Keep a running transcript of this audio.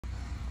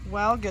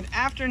Well, good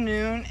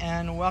afternoon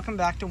and welcome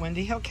back to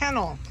Windy Hill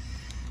Kennel.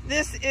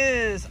 This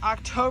is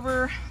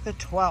October the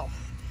 12th.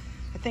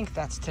 I think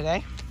that's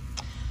today.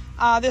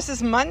 This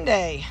is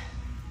Monday.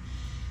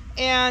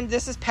 And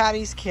this is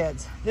Patty's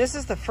kids. This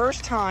is the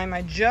first time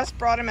I just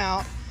brought them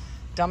out,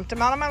 dumped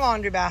them out of my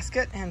laundry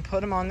basket, and put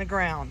them on the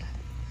ground.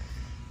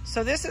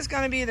 So this is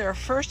going to be their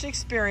first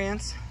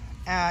experience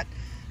at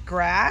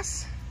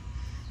grass,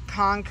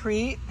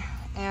 concrete,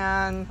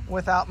 and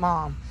without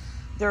mom.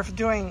 They're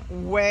doing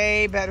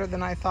way better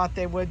than I thought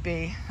they would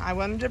be. I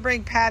wanted to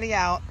bring Patty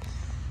out,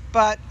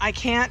 but I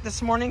can't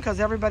this morning because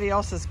everybody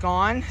else is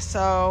gone.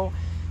 So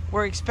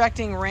we're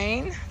expecting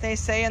rain, they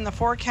say in the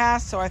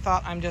forecast, so I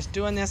thought I'm just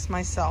doing this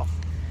myself.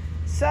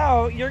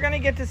 So you're going to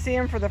get to see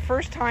them for the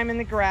first time in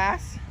the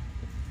grass.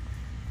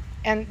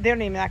 And they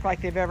don't even act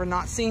like they've ever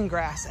not seen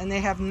grass. And they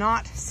have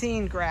not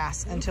seen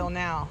grass until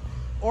now,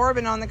 or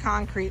been on the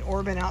concrete,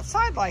 or been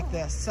outside like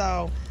this.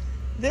 So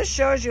this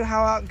shows you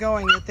how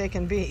outgoing that they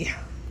can be.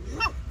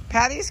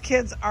 Patty's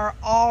kids are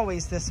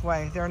always this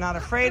way. They're not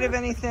afraid of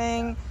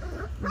anything.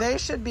 They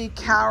should be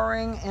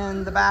cowering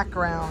in the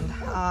background.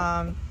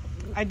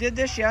 I did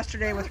this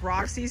yesterday with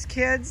Roxy's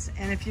kids,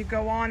 and if you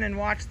go on and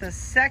watch the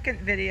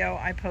second video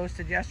I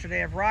posted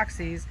yesterday of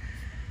Roxy's,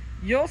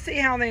 you'll see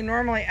how they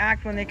normally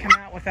act when they come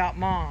out without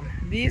mom.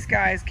 These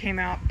guys came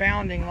out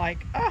bounding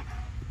like, oh,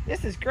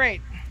 this is great.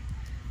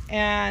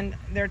 And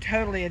they're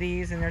totally at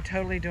ease and they're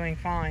totally doing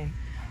fine.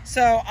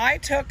 So I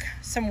took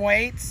some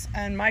weights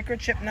and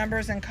microchip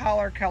numbers and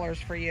collar colors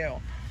for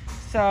you.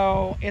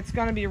 So it's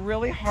going to be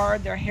really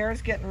hard. Their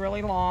hair's getting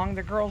really long.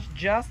 The girls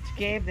just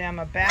gave them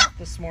a bath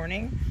this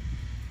morning.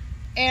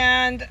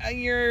 And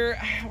we're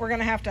going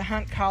to have to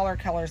hunt collar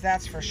colors,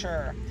 that's for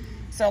sure.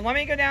 So let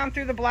me go down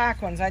through the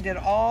black ones. I did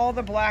all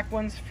the black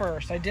ones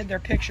first. I did their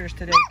pictures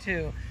today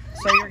too.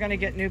 So you're going to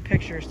get new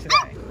pictures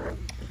today.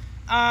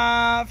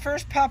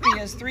 First puppy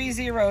is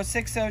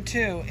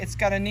 30602. It's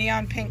got a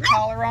neon pink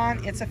collar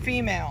on. It's a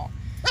female.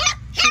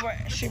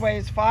 She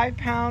weighs 5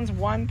 pounds,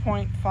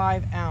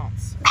 1.5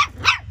 ounce.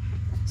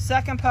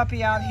 Second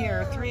puppy out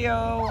here,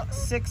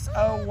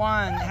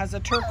 30601, has a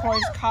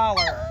turquoise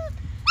collar.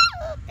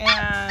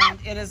 And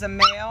it is a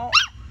male,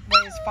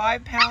 weighs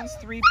 5 pounds,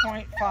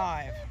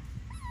 3.5.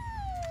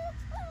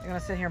 They're going to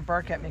sit here and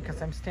bark at me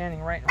because I'm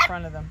standing right in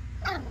front of them.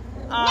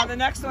 The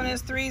next one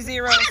is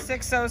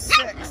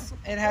 30606.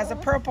 It has a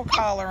purple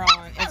collar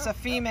on. It's a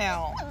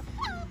female.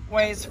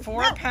 Weighs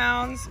 4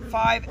 pounds,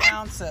 5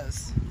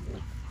 ounces.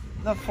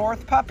 The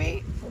fourth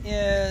puppy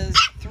is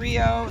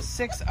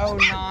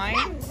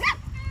 30609.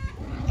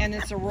 And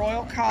it's a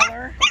royal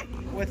collar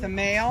with a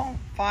male,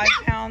 5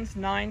 pounds,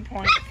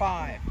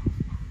 9.5.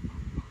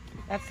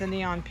 That's the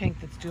neon pink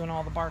that's doing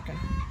all the barking.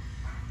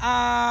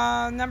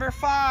 Number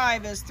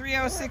 5 is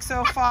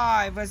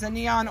 30605, was a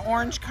neon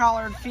orange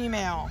collared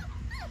female.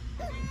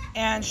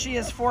 And she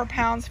is 4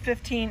 pounds,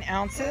 15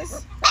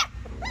 ounces.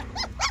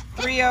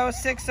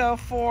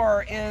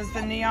 30604 is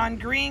the neon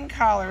green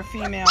collar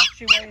female.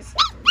 She weighs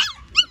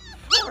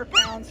 4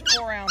 pounds,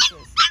 4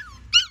 ounces.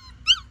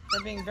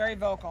 They're being very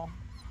vocal.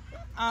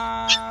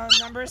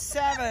 Number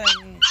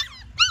 7,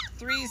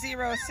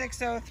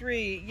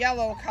 30603,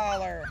 yellow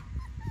collar.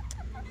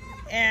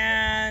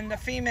 And a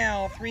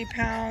female, 3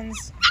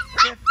 pounds,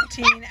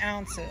 15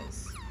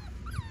 ounces.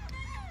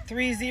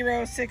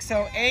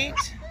 30608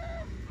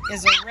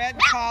 is a red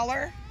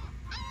collar,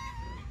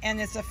 and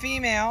it's a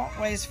female,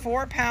 weighs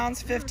 4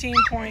 pounds,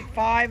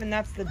 15.5, and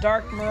that's the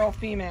dark merle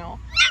female.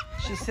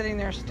 She's sitting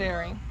there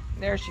staring.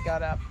 There she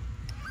got up.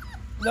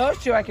 Those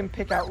two I can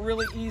pick out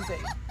really easy.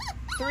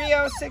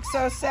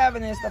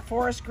 30607 is the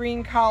forest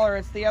green collar.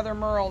 It's the other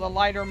merle, the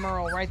lighter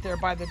merle, right there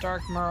by the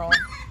dark merle.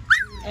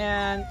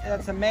 And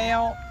that's a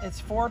male. It's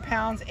 4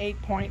 pounds,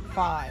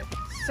 8.5.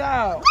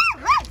 So,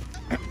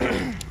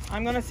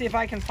 I'm going to see if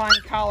I can find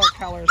collar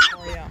colors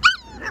for you.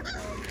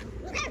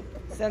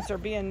 Since they're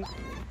being...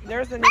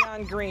 There's the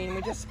neon green.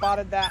 We just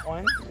spotted that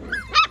one.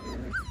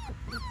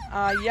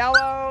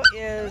 Yellow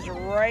is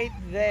right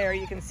there.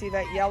 You can see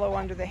that yellow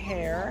under the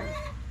hair.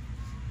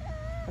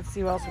 Let's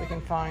see what else we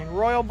can find.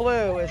 Royal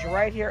blue is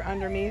right here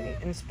under me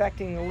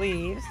inspecting the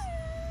leaves.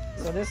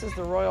 So this is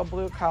the royal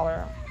blue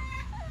color.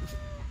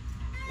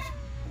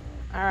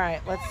 All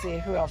right, let's see.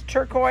 Who else?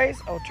 Turquoise.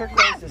 Oh,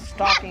 turquoise is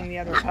stalking the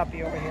other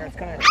puppy over here. It's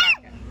going to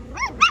attack him.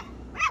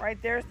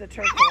 Right there's the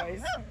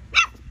turquoise.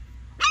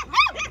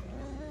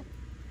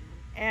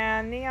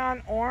 And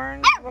neon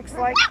orange looks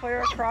like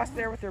clear across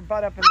there with her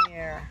butt up in the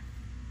air.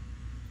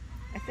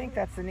 I think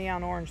that's the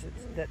neon orange,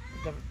 the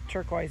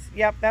turquoise.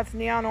 Yep, that's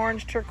neon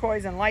orange,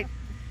 turquoise, and light.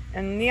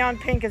 And neon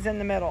pink is in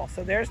the middle.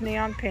 So there's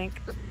neon pink,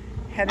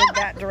 headed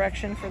that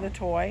direction for the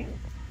toy.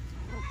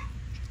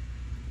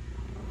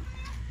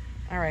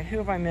 All right, who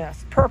have I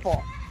missed?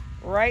 Purple,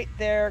 right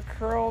there,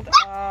 curled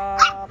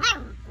up,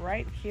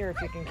 right here. If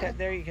you can get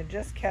there, you can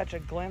just catch a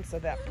glimpse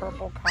of that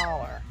purple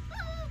collar.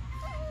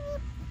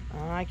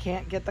 I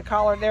can't get the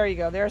collar. There you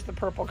go. There's the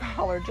purple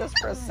collar just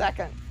for a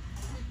second.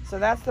 So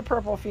that's the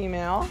purple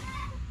female.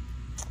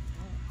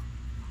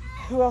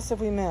 Who else have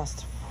we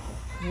missed?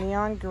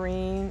 neon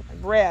green,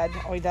 red.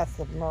 Oh, that's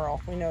the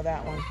Merle. We know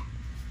that one.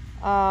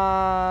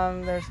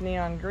 There's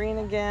neon green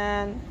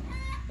again.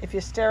 If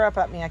you stare up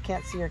at me, I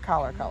can't see your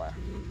collar color.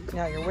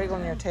 No, you're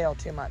wiggling your tail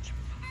too much.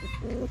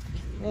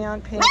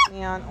 Neon pink,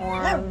 neon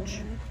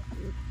orange.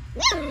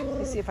 Let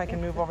me see if I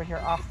can move over here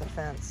off the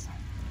fence.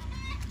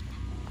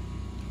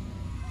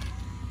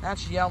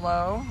 That's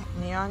yellow,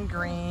 neon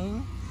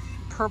green,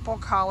 purple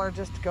collar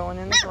just going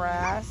in the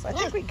grass. I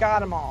think we got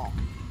them all.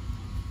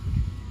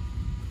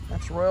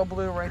 That's royal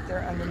blue right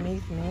there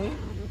underneath me.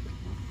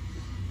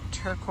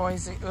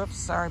 Turquoise, oops,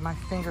 sorry, my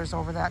finger's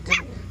over that.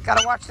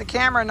 Gotta watch the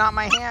camera, not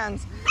my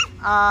hands.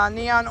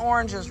 Neon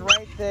orange is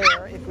right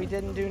there. If we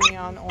didn't do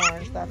neon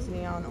orange, that's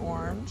neon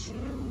orange.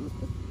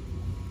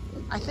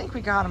 I think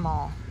we got them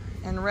all.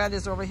 And red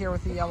is over here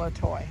with the yellow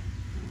toy.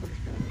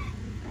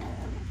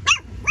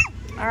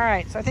 All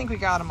right, so I think we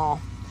got them all.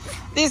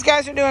 These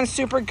guys are doing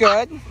super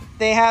good.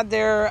 They had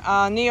their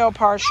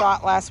Neopar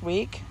shot last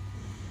week.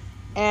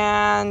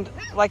 And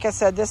like I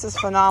said, this is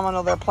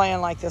phenomenal. They're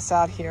playing like this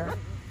out here.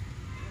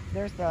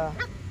 There's the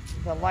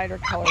lighter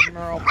colored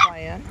Merle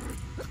playing.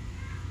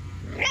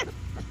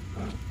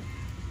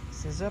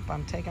 Zip,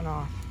 I'm taking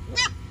off.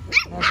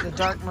 There's the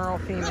dark Merle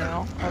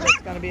female. Oh, that's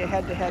going to be a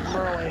head-to-head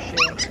Merle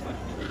issue.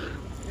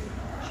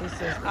 She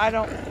says, I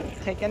don't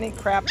take any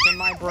crap from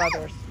my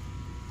brothers.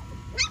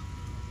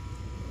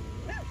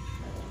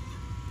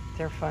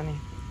 They're funny.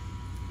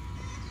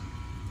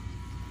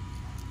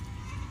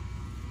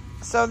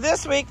 So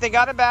this week they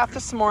got a bath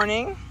this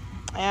morning,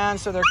 and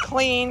so they're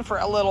clean for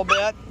a little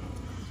bit.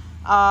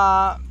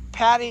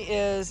 Patty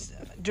is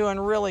doing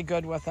really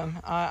good with them.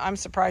 I'm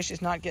surprised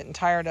she's not getting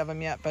tired of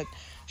them yet, but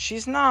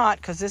she's not,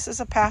 because this is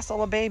a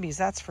passel of babies,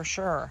 that's for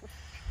sure.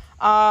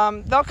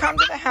 They'll come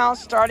to the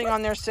house starting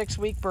on their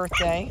 6-week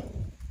birthday,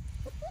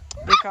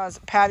 because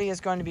Patty is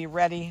going to be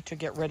ready to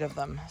get rid of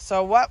them.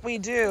 So what we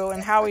do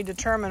and how we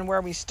determine where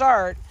we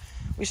start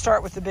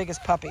with the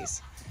biggest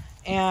puppies.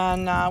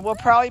 And we'll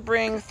probably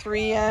bring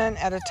 3 in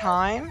at a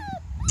time.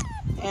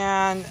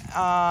 And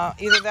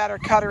either that or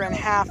cut her in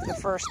half the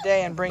first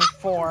day and bring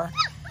 4.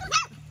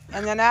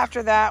 And then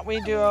after that,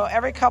 we do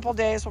every couple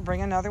days, we'll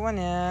bring another one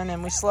in,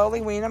 and we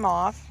slowly wean them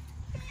off.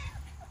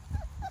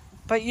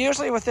 But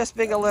usually with this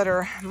big a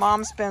litter,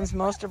 Mom spends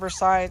most of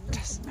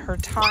her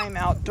time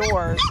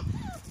outdoors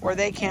where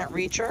they can't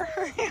reach her.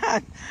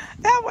 And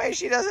that way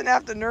she doesn't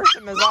have to nurse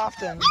them as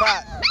often.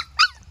 But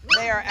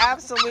they are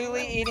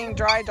absolutely eating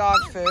dry dog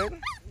food.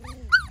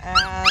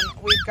 And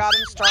we've got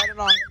them started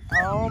on,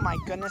 oh my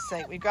goodness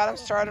sake, we've got them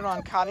started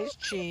on cottage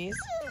cheese.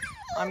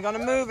 I'm going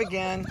to move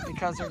again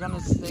because they're going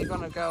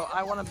to go,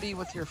 I want to be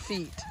with your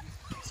feet.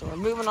 So we're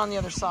moving on the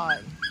other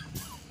side.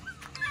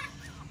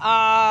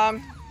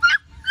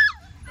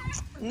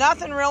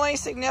 Nothing really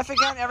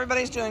significant.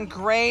 Everybody's doing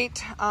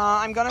great.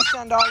 I'm going to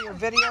send all your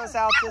videos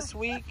out this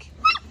week.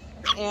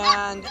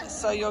 And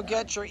so you'll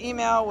get your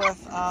email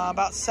with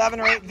about 7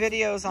 or 8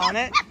 videos on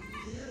it.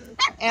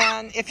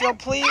 And if you'll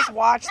please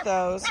watch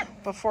those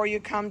before you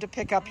come to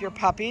pick up your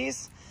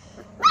puppies.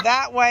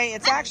 That way,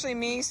 it's actually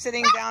me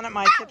sitting down at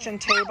my kitchen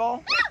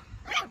table,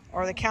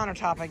 or the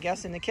countertop, I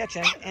guess, in the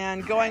kitchen,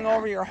 and going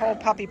over your whole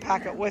puppy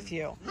packet with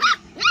you.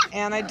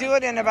 And I do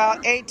it in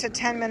about 8 to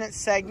 10 minute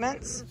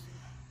segments.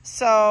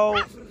 So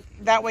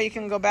that way you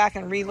can go back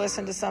and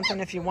re-listen to something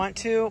if you want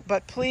to.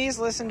 But please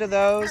listen to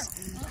those.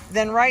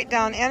 Then write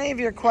down any of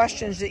your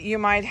questions that you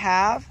might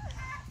have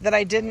that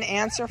I didn't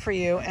answer for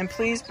you, and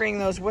please bring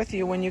those with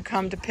you when you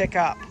come to pick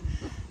up.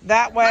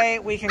 That way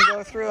we can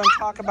go through and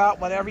talk about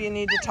whatever you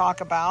need to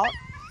talk about.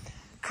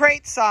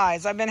 Crate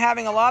size. I've been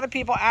having a lot of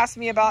people ask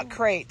me about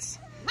crates.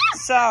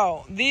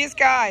 So these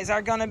guys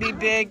are going to be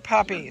big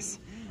puppies.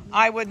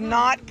 I would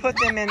not put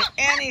them in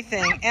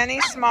anything any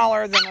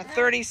smaller than a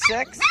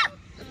 36.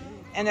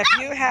 And if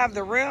you have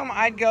the room,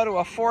 I'd go to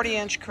a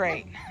 40-inch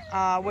crate,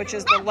 which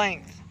is the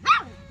length.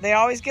 They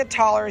always get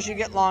taller as you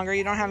get longer.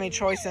 You don't have any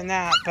choice in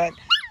that. But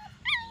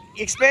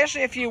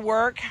especially if you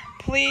work,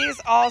 please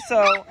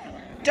also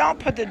don't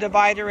put the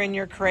divider in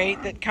your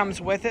crate that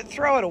comes with it.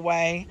 Throw it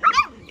away.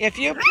 If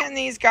you pin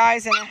these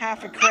guys in a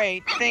half a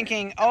crate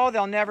thinking, oh,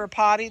 they'll never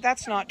potty,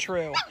 that's not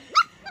true.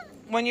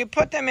 When you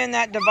put them in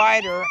that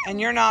divider and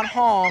you're not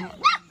home,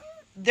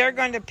 they're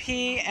going to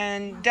pee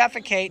and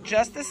defecate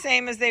just the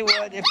same as they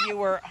would if you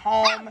were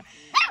home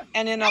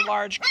and in a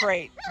large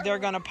crate. They're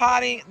going to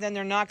potty, then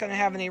they're not going to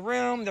have any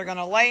room. They're going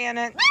to lay in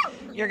it.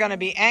 You're going to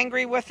be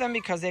angry with them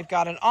because they've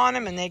got it on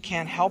them and they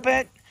can't help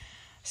it.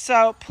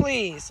 So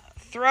please,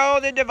 throw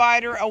the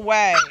divider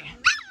away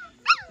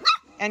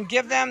and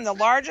give them the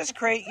largest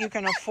crate you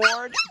can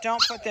afford.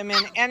 Don't put them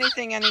in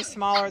anything any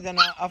smaller than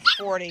a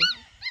 40.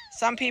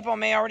 Some people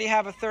may already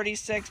have a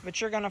 36, but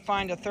you're going to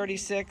find a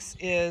 36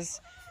 is...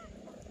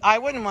 I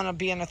wouldn't want to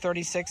be in a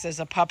 36 as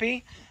a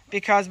puppy,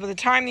 because by the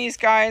time these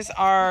guys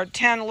are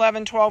 10,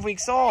 11, 12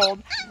 weeks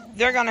old,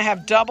 they're going to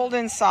have doubled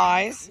in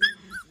size.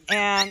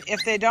 And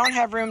if they don't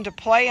have room to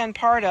play in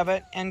part of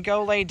it and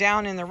go lay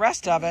down in the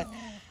rest of it,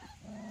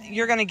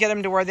 you're going to get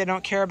them to where they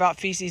don't care about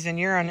feces and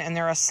urine, and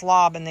they're a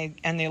slob and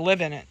they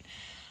live in it.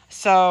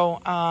 So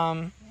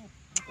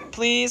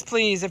please,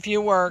 please, if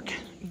you work,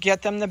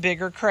 get them the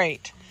bigger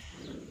crate.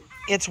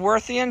 It's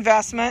worth the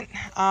investment.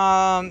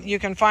 You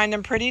can find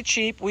them pretty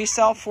cheap. We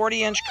sell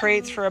 40-inch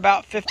crates for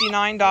about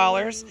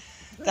 $59.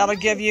 That'll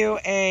give you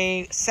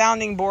a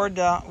sounding board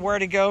to where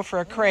to go for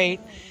a crate.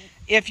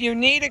 If you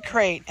need a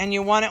crate and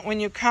you want it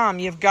when you come,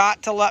 you've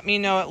got to let me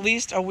know at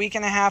least a week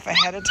and a half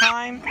ahead of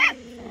time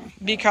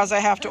because I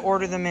have to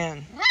order them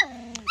in.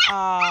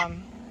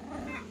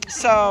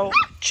 So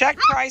check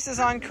prices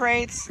on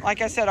crates.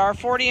 Like I said, our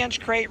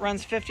 40-inch crate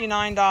runs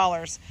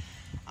 $59.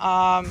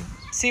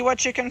 See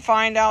what you can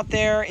find out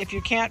there. If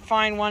you can't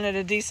find one at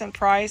a decent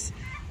price,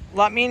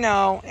 let me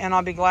know, and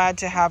I'll be glad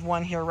to have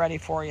one here ready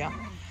for you.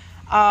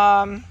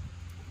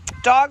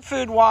 Dog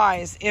food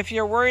wise, if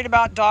you're worried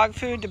about dog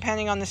food,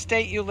 depending on the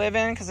state you live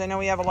in, because I know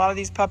we have a lot of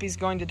these puppies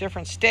going to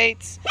different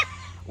states,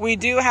 we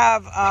do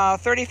have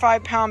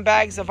 35-pound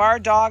bags of our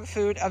dog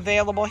food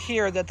available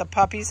here that the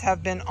puppies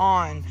have been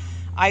on.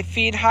 I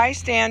feed high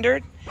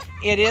standard.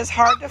 It is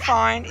hard to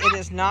find. It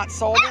is not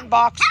sold in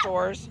box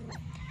stores.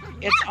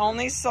 It's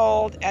only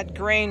sold at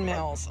grain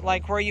mills,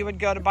 like where you would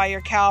go to buy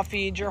your cow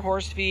feed, your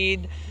horse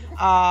feed,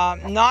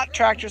 not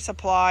Tractor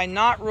Supply,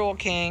 not Rural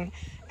King,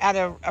 at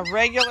a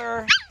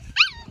regular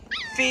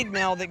feed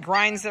mill that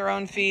grinds their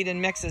own feed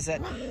and mixes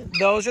it.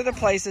 Those are the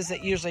places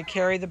that usually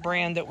carry the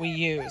brand that we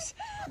use.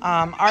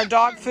 Our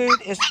dog food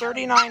is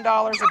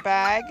 $39 a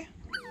bag,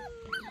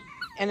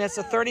 and it's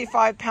a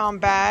 35-pound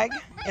bag.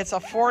 It's a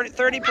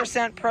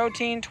 30%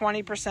 protein,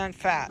 20%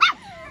 fat.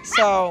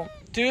 So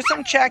do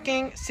some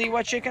checking, see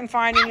what you can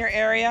find in your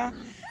area.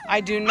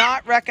 I do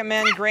not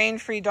recommend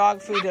grain-free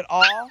dog food at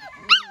all.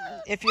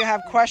 If you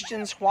have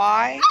questions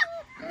why,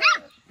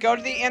 go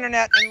to the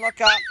internet and look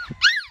up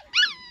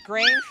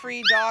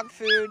grain-free dog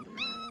food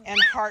and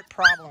heart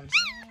problems.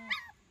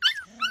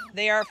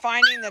 They are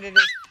finding that it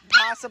is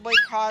possibly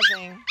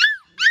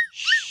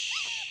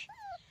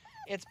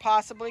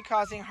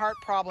causing heart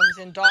problems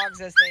in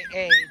dogs as they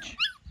age.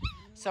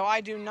 So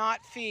I do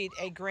not feed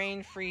a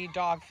grain-free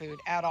dog food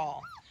at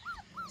all.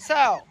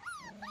 So,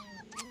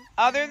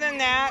 other than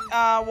that,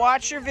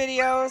 watch your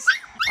videos.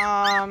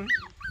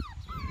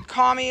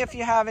 Call me if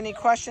you have any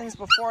questions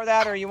before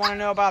that or you want to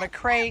know about a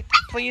crate.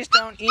 Please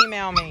don't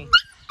email me.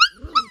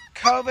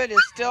 COVID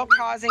is still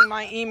causing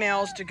my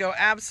emails to go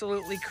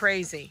absolutely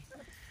crazy.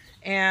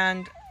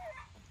 And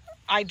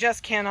I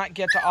just cannot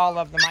get to all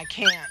of them. I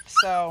can't.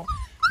 So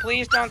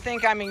please don't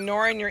think I'm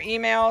ignoring your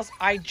emails.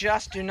 I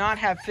just do not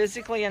have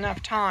physically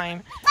enough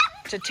time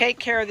to take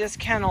care of this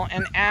kennel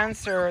and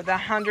answer the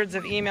hundreds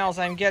of emails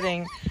I'm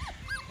getting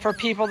for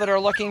people that are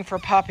looking for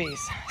puppies.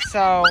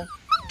 So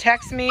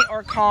text me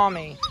or call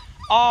me.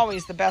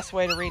 Always the best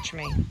way to reach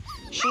me.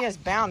 She is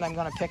bound I'm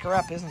going to pick her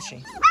up, isn't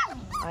she?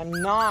 I'm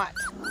not.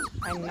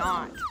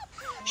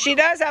 She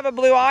does have a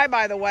blue eye,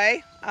 by the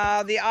way.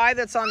 The eye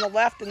that's on the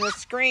left in this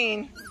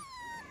screen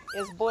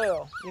is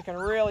blue. You can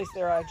really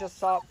see her. I just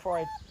saw it before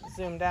I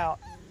zoomed out.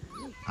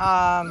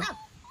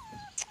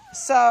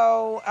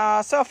 So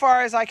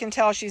far as I can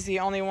tell, she's the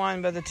only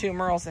one but the two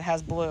Merles that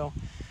has blue.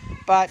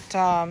 But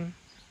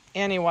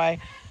anyway,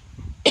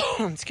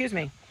 excuse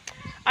me.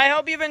 I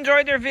hope you've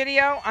enjoyed their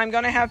video. I'm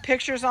going to have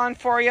pictures on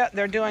for you.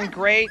 They're doing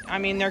great. I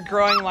mean, they're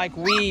growing like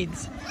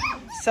weeds.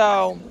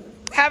 So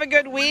have a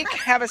good week.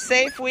 Have a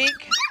safe week.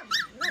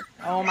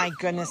 Oh, my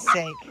goodness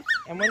sake.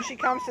 And when she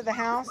comes to the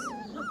house,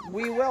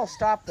 we will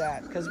stop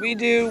that. Because we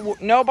do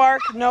no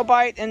bark, no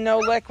bite, and no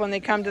lick when they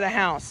come to the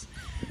house.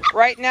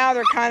 Right now,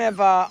 they're kind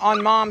of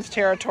on Mom's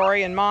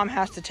territory, and Mom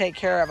has to take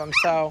care of them.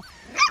 So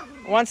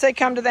once they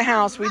come to the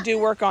house, we do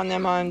work on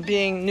them on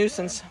being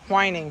nuisance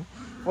whining,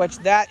 which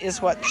that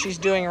is what she's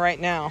doing right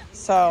now.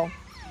 So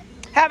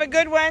have a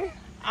good one.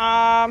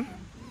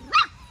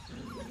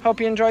 Hope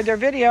you enjoyed their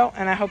video,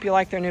 and I hope you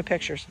like their new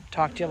pictures.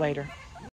 Talk to you later.